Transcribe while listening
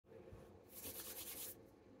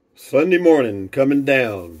Sunday morning coming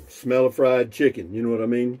down. Smell of fried chicken. You know what I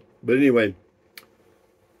mean? But anyway,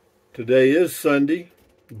 today is Sunday,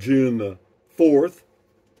 June the 4th,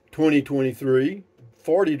 2023.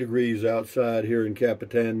 40 degrees outside here in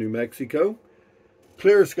Capitan, New Mexico.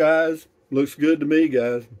 Clear skies. Looks good to me,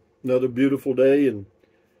 guys. Another beautiful day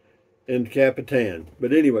in Capitan.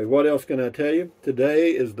 But anyway, what else can I tell you?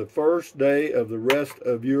 Today is the first day of the rest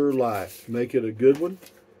of your life. Make it a good one.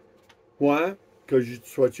 Why? Because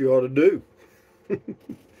it's what you ought to do.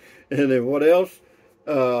 And then what else?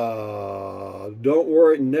 Don't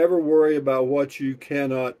worry, never worry about what you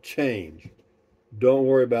cannot change. Don't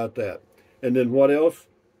worry about that. And then what else?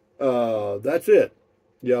 That's it.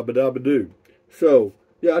 Yabba dabba doo. So,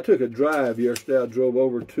 yeah, I took a drive yesterday. I drove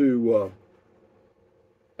over to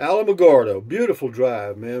Alamogordo. Beautiful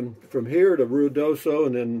drive, man. From here to Ruidoso,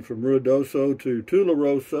 and then from Ruidoso to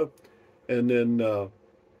Tularosa, and then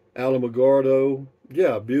Alamogordo.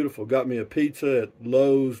 Yeah, beautiful. Got me a pizza at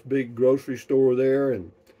Lowe's, big grocery store there,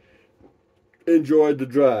 and enjoyed the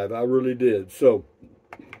drive. I really did. So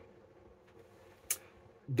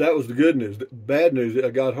that was the good news. The bad news, I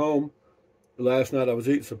got home last night. I was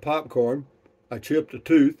eating some popcorn. I chipped a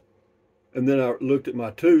tooth, and then I looked at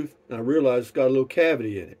my tooth, and I realized it's got a little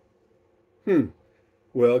cavity in it.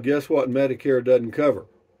 Well, guess what Medicare doesn't cover?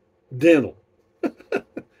 Dental.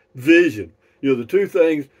 Vision. You know, the two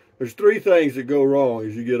things, there's three things that go wrong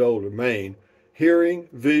as you get older, main. Hearing,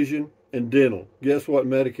 vision, and dental. Guess what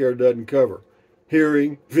Medicare doesn't cover?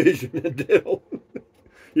 Hearing, vision, and dental.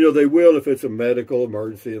 You know, they will if it's a medical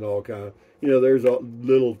emergency and all kind of, you know, there's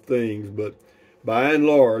little things, but by and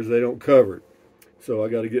large, they don't cover it. So I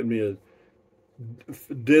got to get me a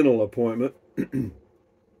dental appointment.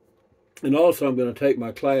 And also I'm going to take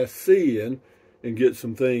my Class C in and get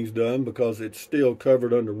some things done because it's still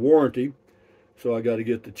covered under warranty. So I got to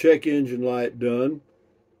get the check engine light done.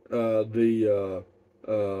 There's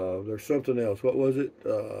something else. What was it?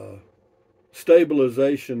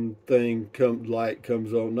 Stabilization thing light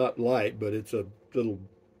comes on. Not light, but it's a little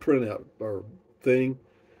printout or thing,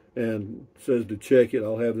 and says to check it.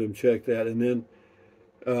 I'll have them check that, and then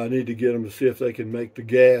I need to get them to see if they can make the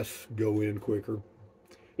gas go in quicker.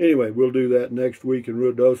 Anyway, we'll do that next week in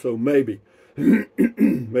Ruidoso, maybe.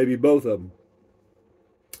 Maybe both of them.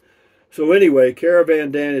 So anyway,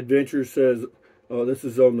 Caravan Dan Adventures says, this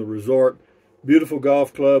is on the resort. Beautiful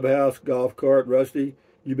golf clubhouse, golf cart. Rusty,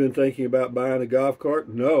 you been thinking about buying a golf cart?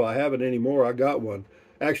 No, I haven't anymore. I got one.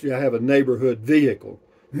 Actually, I have a neighborhood vehicle.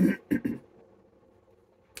 Yeah,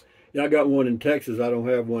 I got one in Texas. I don't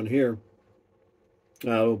have one here.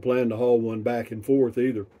 I don't plan to haul one back and forth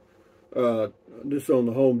either. This on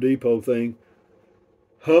the Home Depot thing.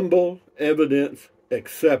 Humble Evidence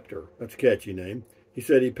Acceptor. That's a catchy name. He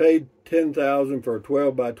said he paid $10,000 for a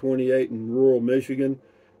 12 by 28 in rural Michigan.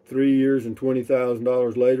 3 years and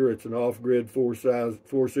 $20,000 later, it's an off-grid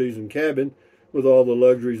four-season cabin with all the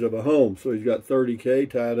luxuries of a home. So he's got $30K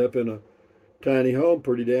tied up in a tiny home.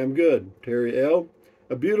 Pretty damn good. Terry L.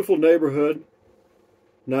 A beautiful neighborhood.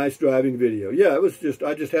 Nice driving video. Yeah, it was just,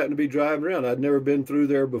 I just happened to be driving around. I'd never been through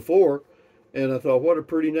there before. And I thought, what a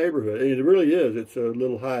pretty neighborhood. And it really is. It's a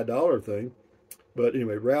little high dollar thing. But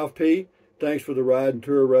anyway, Ralph P., thanks for the ride and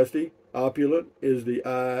tour, Rusty. Opulent is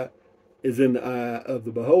in the eye of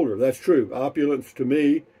the beholder. That's true. Opulence to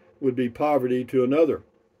me would be poverty to another.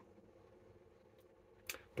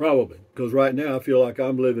 Probably. Because right now I feel like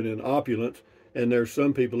I'm living in opulence, and there's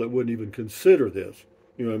some people that wouldn't even consider this.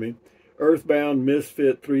 You know what I mean? Earthbound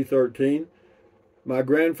Misfit 313. My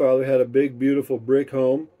grandfather had a big, beautiful brick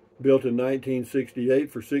home built in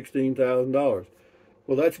 1968 for $16,000.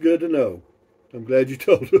 Well, that's good to know. I'm glad you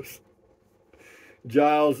told us.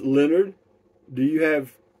 Giles Leonard, do you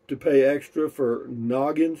have to pay extra for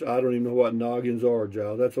noggins? I don't even know what noggins are,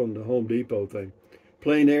 Giles. That's on the Home Depot thing.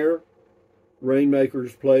 Plain Air,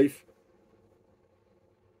 Rainmaker's Place.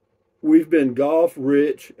 We've been golf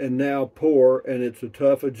rich and now poor, and it's a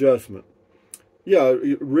tough adjustment. Yeah,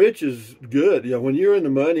 rich is good. Yeah, when you're in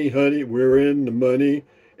the money, honey, we're in the money,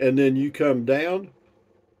 and then you come down,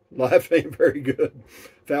 life ain't very good.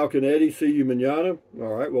 Falcon Eddie, see you manana.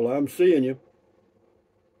 All right, well, I'm seeing you.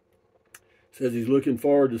 Says he's looking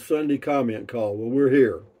forward to Sunday comment call. Well, we're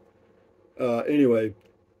here. Anyway,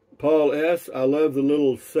 Paul S., I love the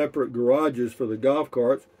little separate garages for the golf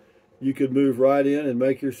carts. You could move right in and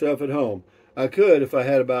make yourself at home. I could if I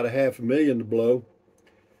had about $500,000 to blow.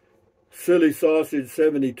 Silly Sausage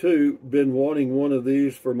 72, been wanting one of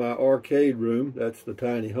these for my arcade room. That's the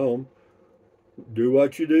tiny home. Do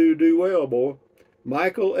what you do well, boy.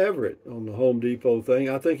 Michael Everett on the Home Depot thing.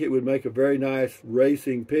 I think it would make a very nice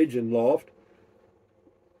racing pigeon loft.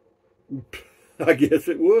 I guess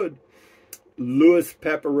it would. Louis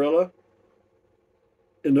Paparella.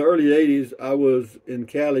 In the early 80s, I was in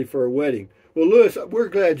Cali for a wedding. Well, Louis, we're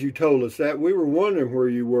glad you told us that. We were wondering where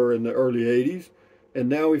you were in the early 80s, and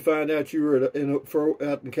now we find out you were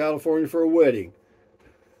out in California for a wedding.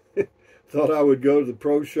 Thought I would go to the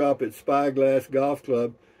pro shop at Spyglass Golf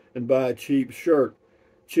Club and buy a cheap shirt.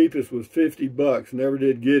 Cheapest was $50. Never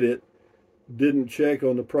did get it. Didn't check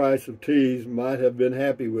on the price of tees. Might have been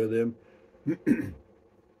happy with him.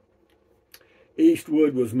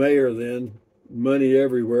 Eastwood was mayor then. Money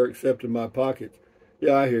everywhere except in my pockets.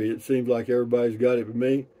 Yeah, I hear you. It seems like everybody's got it but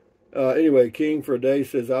me. Anyway, King for a Day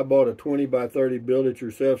says, I bought a 20 by 30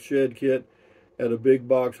 build-it-yourself shed kit at a big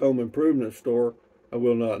box home improvement store I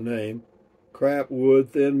will not name. Crap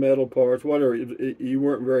wood, thin metal parts, whatever. You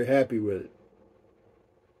weren't very happy with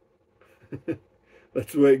it.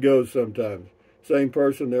 That's the way it goes sometimes. Same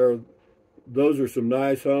person there. Those are some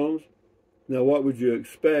nice homes. Now, what would you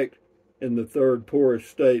expect in the third poorest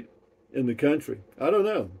state in the country? I don't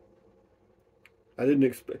know. I didn't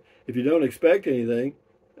expect. If you don't expect anything,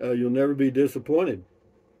 you'll never be disappointed.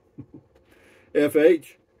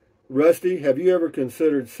 FH, Rusty, have you ever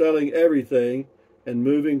considered selling everything and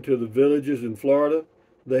moving to the villages in Florida?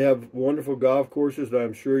 They have wonderful golf courses that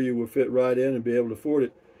I'm sure you will fit right in and be able to afford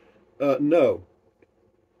it. No.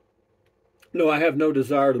 No, I have no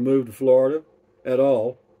desire to move to Florida at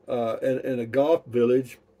all. And a golf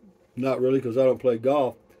village, not really, because I don't play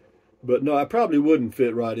golf. But no, I probably wouldn't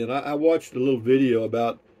fit right in. I watched a little video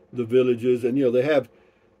about the villages, and they have,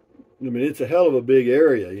 I mean, it's a hell of a big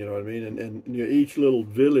area, you know what I mean? And each little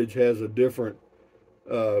village has a different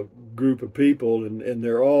group of people, and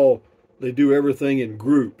they do everything in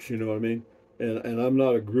groups, you know what I mean? And I'm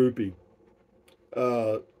not a groupie.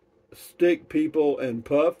 Stick People and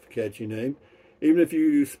Puff, catchy name. Even if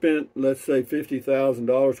you spent, let's say,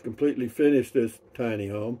 $50,000 to completely finish this tiny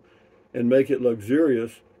home and make it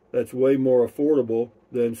luxurious, that's way more affordable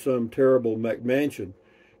than some terrible McMansion.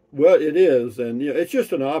 Well, it is, and it's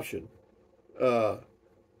just an option.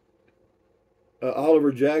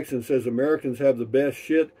 Oliver Jackson says Americans have the best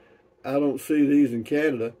shit. I don't see these in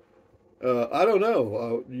Canada. I don't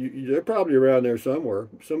know. They're probably around there somewhere.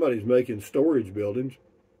 Somebody's making storage buildings.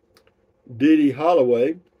 Didi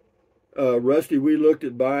Holloway. Rusty, we looked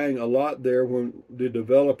at buying a lot there when the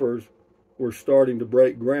developers were starting to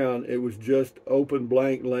break ground. It was just open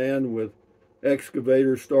blank land with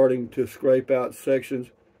excavators starting to scrape out sections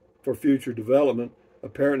for future development.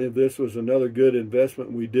 Apparently this was another good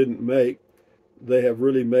investment we didn't make. They have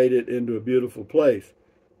really made it into a beautiful place.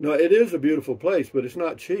 No, it is a beautiful place, but it's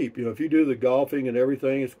not cheap. If you do the golfing and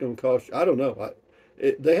everything, it's going to cost you, I don't know.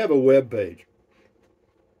 They have a web page.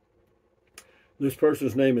 This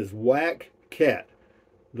person's name is Whack Cat.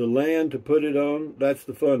 The land to put it on, that's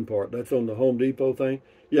the fun part. That's on the Home Depot thing.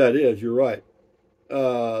 Yeah, it is. You're right.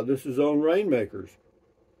 This is on Rainmakers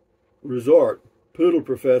Resort. Poodle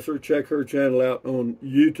Professor. Check her channel out on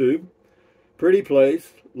YouTube. Pretty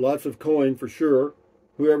place. Lots of coin for sure.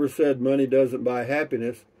 Whoever said money doesn't buy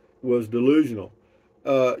happiness was delusional.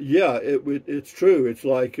 Yeah, it's true. It's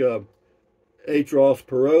like H. Ross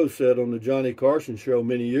Perot said on the Johnny Carson show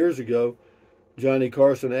many years ago. Johnny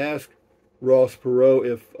Carson asked Ross Perot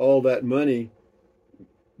if all that money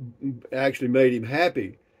actually made him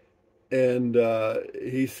happy. And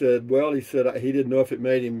he said, well, he didn't know if it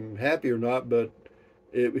made him happy or not, but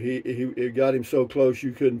it got him so close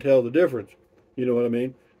you couldn't tell the difference. You know what I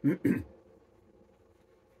mean?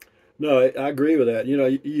 No, I agree with that.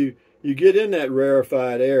 You get in that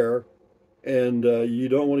rarefied air, and you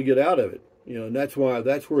don't want to get out of it. And that's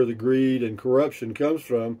where the greed and corruption comes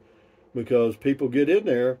from, because people get in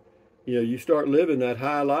there. You start living that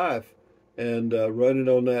high life and running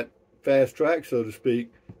on that fast track, so to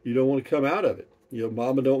speak. You don't want to come out of it.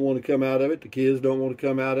 Mama don't want to come out of it. The kids don't want to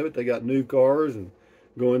come out of it. They got new cars and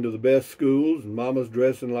going to the best schools, and mama's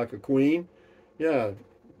dressing like a queen. Yeah,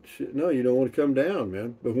 no, you don't want to come down,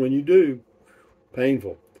 man. But when you do,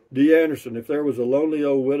 painful. D. Anderson, if there was a lonely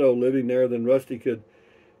old widow living there, then Rusty could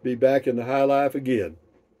be back in the high life again.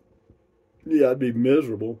 Yeah, I'd be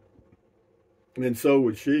miserable. And so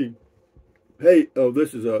would she. Hey,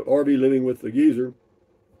 this is RV Living with the Geezer.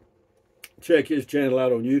 Check his channel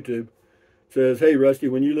out on YouTube. Says, hey, Rusty,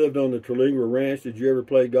 when you lived on the Terlingua Ranch, did you ever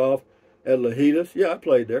play golf at Lajitas? Yeah, I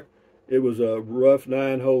played there. It was a rough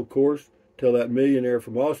 9-hole course till that millionaire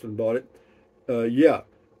from Austin bought it. Yeah,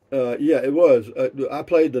 it was. I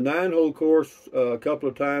played the 9-hole course a couple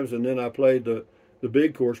of times, and then I played the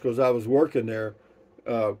big course because I was working there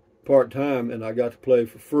part-time, and I got to play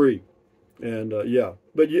for free. And, yeah,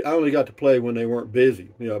 but I only got to play when they weren't busy.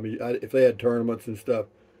 I mean, if they had tournaments and stuff,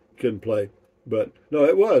 couldn't play. But no,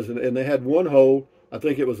 it was, and they had one hole. I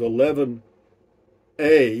think it was 11A,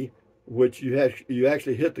 which you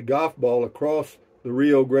actually hit the golf ball across the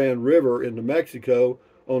Rio Grande River into Mexico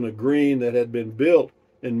on a green that had been built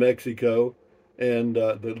in Mexico, and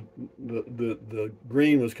the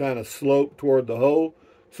green was kind of sloped toward the hole.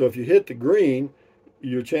 So if you hit the green,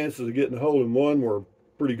 your chances of getting a hole in one were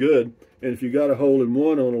pretty good. And if you got a hole in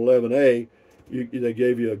one on 11A, they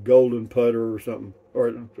gave you a golden putter or something, or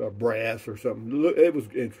a brass or something. It was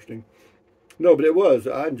interesting. No, but it was.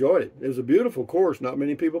 I enjoyed it. It was a beautiful course. Not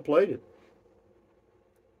many people played it.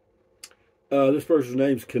 This person's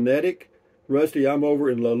name's Kinetic. Rusty, I'm over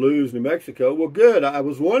in La Luz, New Mexico. Well, good. I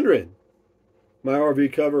was wondering. My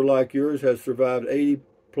RV cover, like yours, has survived 80+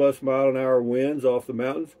 mile-an-hour winds off the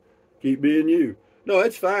mountains. Keep being you. No,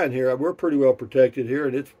 it's fine here. We're pretty well protected here,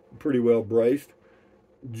 and it's pretty well braced.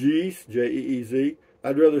 Jeez, Jeez.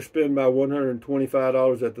 I'd rather spend my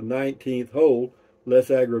 $125 at the 19th hole.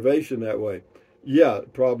 Less aggravation that way. Yeah,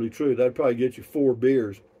 probably true. That'd probably get you 4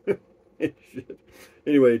 beers.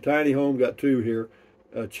 Anyway, tiny home, got 2 here.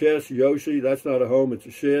 Chess Yoshi, that's not a home, it's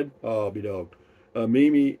a shed. Oh, I'll be dogged.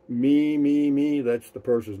 Me, that's the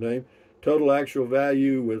person's name. Total actual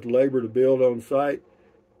value with labor to build on site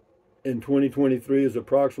in 2023 is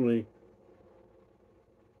approximately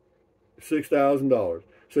 $6,000.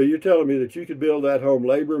 So you're telling me that you could build that home,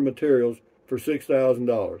 labor and materials, for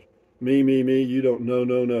 $6,000. Me, you don't know,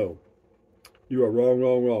 no. You are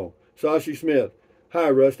wrong. Sashi Smith. Hi,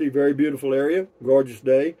 Rusty. Very beautiful area. Gorgeous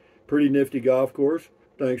day. Pretty nifty golf course.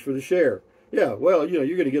 Thanks for the share. Yeah, well, you're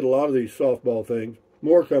going to get a lot of these softball things.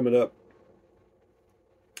 More coming up.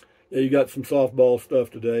 Yeah, you got some softball stuff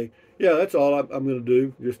today. Yeah, that's all I'm going to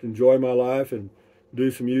do. Just enjoy my life and do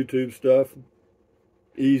some YouTube stuff.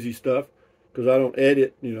 Easy stuff. Because I don't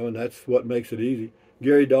edit, and that's what makes it easy.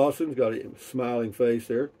 Gary Dawson's got a smiling face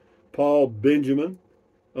there. Paul Benjamin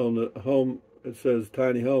on the home, it says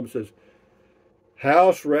tiny home, says,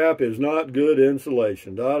 house wrap is not good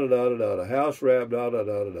insulation. House wrap,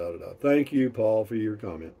 Thank you, Paul, for your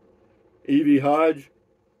comment. Evie Hodge,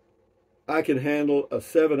 I can handle a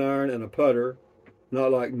 7-iron and a putter,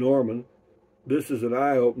 not like Norman. This is an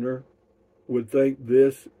eye-opener. Would think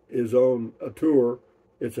this is on a tour.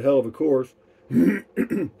 It's a hell of a course.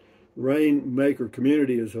 Rainmaker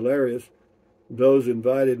community is hilarious. Those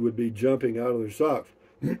invited would be jumping out of their socks.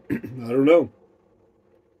 I don't know.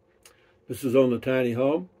 This is on the tiny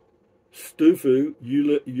home. Stufu,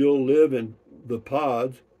 you'll live in the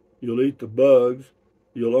pods. You'll eat the bugs.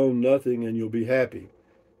 You'll own nothing, and you'll be happy.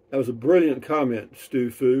 That was a brilliant comment,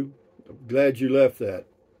 Stufu. I'm glad you left that.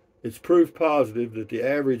 It's proof positive that the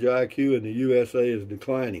average IQ in the USA is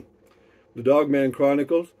declining. The Dogman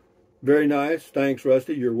Chronicles, very nice. Thanks,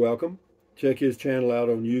 Rusty. You're welcome. Check his channel out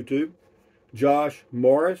on YouTube. Josh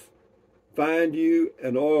Morris, find you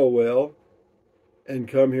an oil well and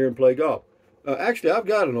come here and play golf. Actually, I've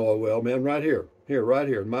got an oil well, man, right here. Right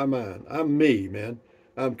here in my mind. I'm me, man.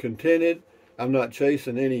 I'm contented. I'm not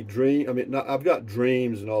chasing any dream. I mean, I've got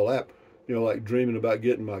dreams and all that, like dreaming about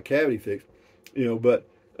getting my cavity fixed, but,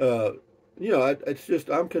 it's just,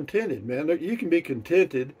 I'm contented, man. You can be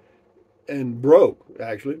contented and broke,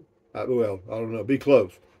 actually. Well, I don't know. Be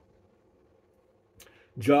close.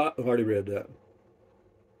 I already read that.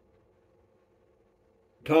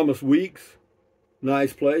 Thomas Weeks,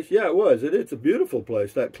 nice place. Yeah, it was. It's a beautiful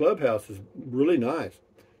place. That clubhouse is really nice.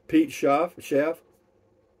 Pete Schaff,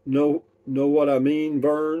 know what I mean,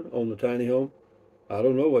 Burn, on the tiny home. I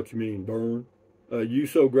don't know what you mean, Burn. You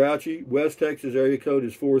so grouchy. West Texas area code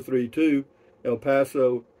is 432. El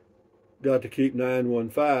Paso got to keep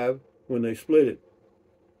 915 when they split it.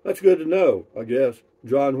 That's good to know, I guess.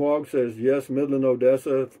 John Hogg says, yes, Midland,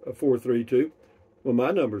 Odessa, 432. Well,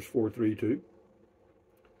 my number's 432.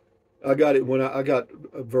 I got it when I got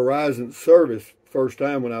Verizon service first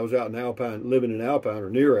time when I was out in Alpine, living in Alpine or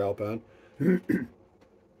near Alpine. And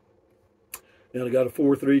I got a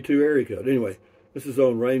 432 area code. Anyway, this is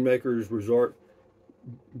on Rainmakers Resort.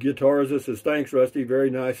 Guitarza says, thanks, Rusty. Very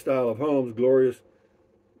nice style of homes. Glorious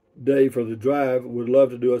day for the drive. Would love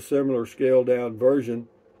to do a similar scaled down version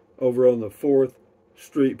over on the 4th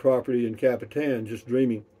Street property in Capitan. Just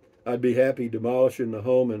dreaming. I'd be happy demolishing the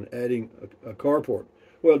home and adding a carport.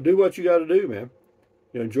 Well, do what you got to do, man.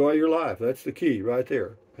 Enjoy your life. That's the key right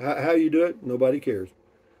there. How you do it, nobody cares.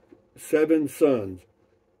 7 Sons.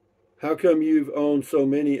 How come you've owned so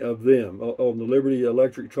many of them on the Liberty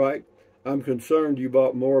Electric Trike? I'm concerned you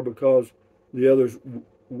bought more because the others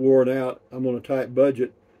worn out. I'm on a tight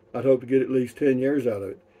budget. I'd hope to get at least 10 years out of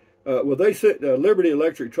it. Well, they sent Liberty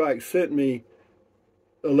Electric Trike sent me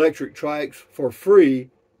electric trikes for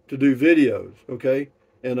free to do videos. Okay,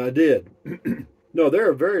 And I did. No,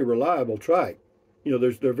 they're a very reliable trike. You know,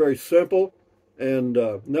 they're very simple, and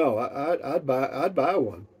no, I'd buy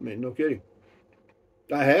one. I mean, no kidding.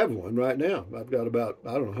 I have one right now. I've got about,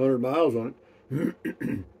 I don't know, 100 miles on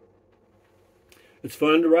it. It's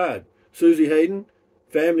fun to ride. Susie Hayden,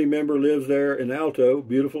 family member, lives there in Alto.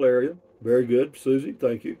 Beautiful area. Very good, Susie.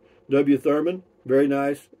 Thank you. W. Thurman, very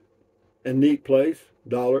nice and neat place.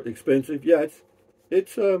 Dollar, expensive. Yeah,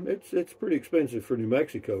 it's pretty expensive for New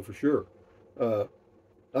Mexico for sure.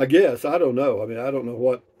 I guess, I don't know. I mean, I don't know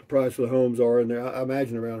what the price of the homes are in there. I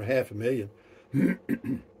imagine around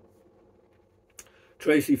 $500,000.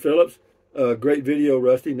 Tracy Phillips, great video,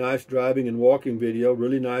 Rusty. Nice driving and walking video.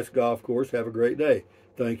 Really nice golf course. Have a great day.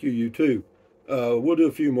 Thank you. You too. We'll do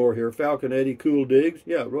a few more here. Falcon Eddie, Cool Digs.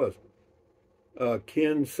 Yeah, it was.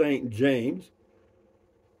 Ken St. James.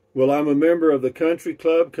 Well, I'm a member of the country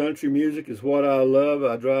club. Country music is what I love.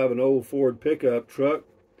 I drive an old Ford pickup truck,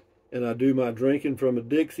 and I do my drinking from a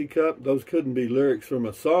Dixie cup. Those couldn't be lyrics from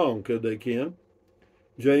a song, could they, Ken?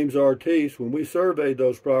 James Artis, when we surveyed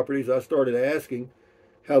those properties, I started asking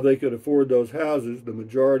how they could afford those houses. The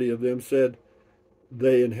majority of them said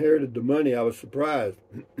they inherited the money. I was surprised.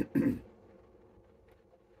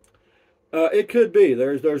 It could be.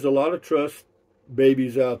 There's a lot of trust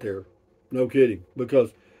babies out there. No kidding.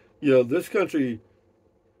 Because, you know, this country,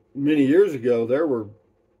 many years ago, there were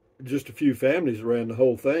just a few families around the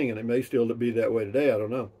whole thing, and it may still be that way today. I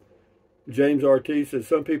don't know. James R.T. says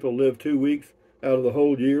some people live 2 weeks out of the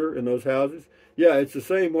whole year in those houses. Yeah, it's the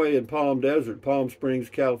same way in Palm Desert, Palm Springs,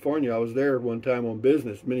 California. I was there one time on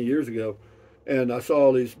business many years ago, and I saw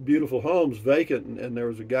all these beautiful homes vacant, and there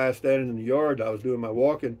was a guy standing in the yard. I was doing my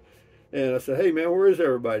walking, and I said, "Hey, man, where is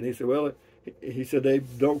everybody?" And he said, "Well," he said, "they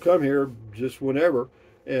don't come here just whenever."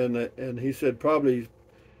 And he said probably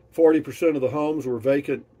 40% of the homes were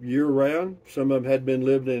vacant year-round. Some of them had been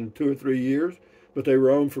lived in 2 or 3 years, but they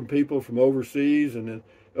were owned from people from overseas and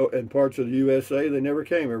parts of the USA. They never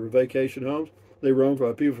came. They were vacation homes. They were owned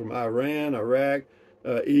by people from Iran, Iraq,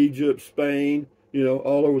 Egypt, Spain, you know,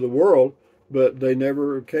 all over the world, but they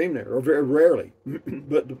never came there, or very rarely.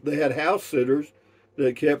 But they had house sitters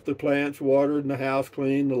that kept the plants watered and the house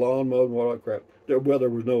clean, the lawn mowed, and all that crap. Well, there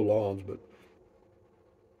was no lawns, but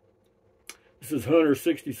this is Hunter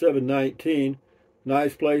 6719.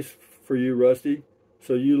 Nice place for you, Rusty.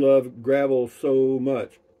 So you love gravel so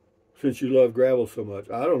much. Since you love gravel so much.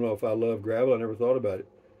 I don't know if I love gravel. I never thought about it.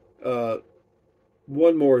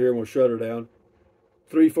 One more here and we'll shut her down.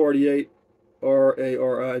 348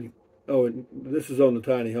 RARI. Oh, and this is on the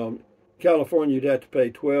tiny home. California, you'd have to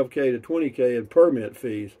pay $12K to $20K in permit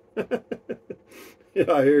fees.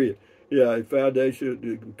 Yeah, I hear you. Yeah,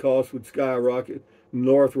 foundation costs would skyrocket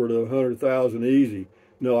northward of 100,000 easy.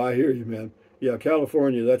 No, I hear you, man. Yeah,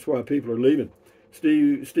 California, that's why people are leaving.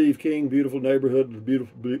 Steve King, beautiful neighborhood,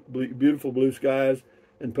 beautiful blue skies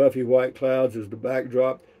and puffy white clouds as the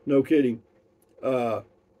backdrop. No kidding. Dare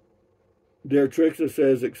Trixa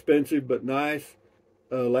says expensive but nice.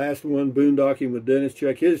 Last one, boondocking with Dennis.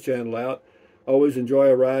 Check his channel out. Always enjoy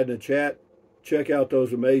a ride and a chat. Check out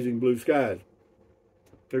those amazing blue skies.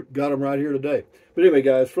 Got them right here today. But anyway,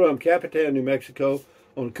 guys, from Capitan, New Mexico,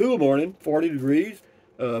 on a cool morning, 40 degrees,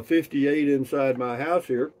 58 inside my house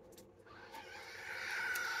here.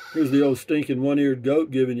 Here's the old stinking one-eared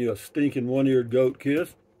goat giving you a stinking one-eared goat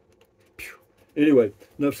kiss. Anyway,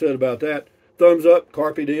 enough said about that. Thumbs up,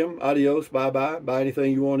 carpe diem, adios, bye-bye. Buy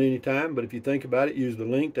anything you want anytime. But if you think about it, use the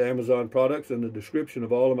link to Amazon products in the description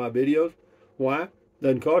of all of my videos. Why?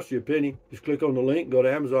 Doesn't cost you a penny. Just click on the link, go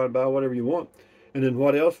to Amazon, buy whatever you want. And then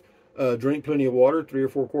what else? Drink plenty of water. 3 or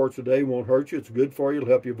 4 quarts a day won't hurt you. It's good for you. It'll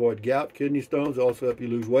help you avoid gout, kidney stones. Also help you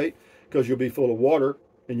lose weight because you'll be full of water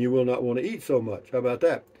and you will not want to eat so much. How about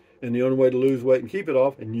that? And the only way to lose weight and keep it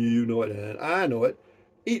off, and you know it and I know it,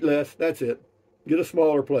 eat less. That's it. Get a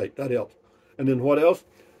smaller plate. That helps. And then what else?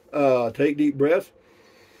 Take deep breaths.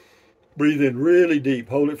 Breathe in really deep.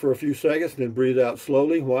 Hold it for a few seconds, and then breathe out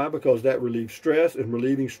slowly. Why? Because that relieves stress, and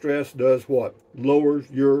relieving stress does what?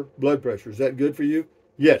 Lowers your blood pressure. Is that good for you?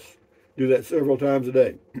 Yes. Do that several times a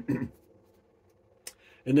day.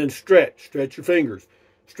 And then stretch. Stretch your fingers.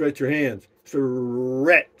 Stretch your hands.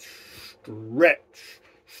 Stretch. Stretch.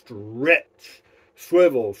 Stretch.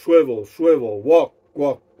 Swivel, swivel, swivel. Walk,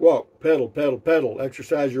 walk, walk. Pedal, pedal, pedal.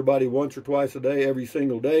 Exercise your body once or twice a day, every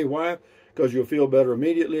single day. Why? Because you'll feel better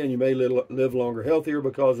immediately and you may live longer, healthier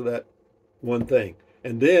because of that one thing.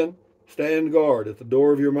 And then stand guard at the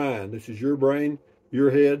door of your mind. This is your brain,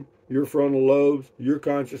 your head, your frontal lobes, your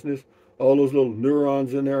consciousness. All those little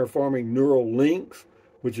neurons in there are forming neural links,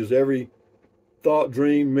 which is every thought,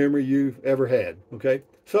 dream, memory you've ever had. Okay?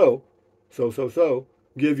 So,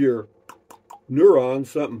 Give your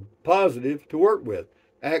neurons something positive to work with.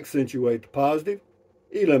 Accentuate the positive,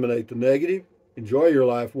 eliminate the negative. Enjoy your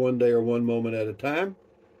life one day or one moment at a time.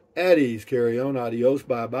 At ease, carry on. Adios,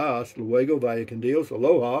 bye-bye, hasta luego, vaya con Dios,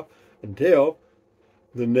 aloha, until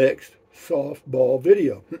the next softball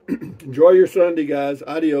video. Enjoy your Sunday, guys.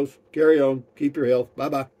 Adios, carry on, keep your health.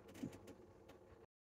 Bye-bye.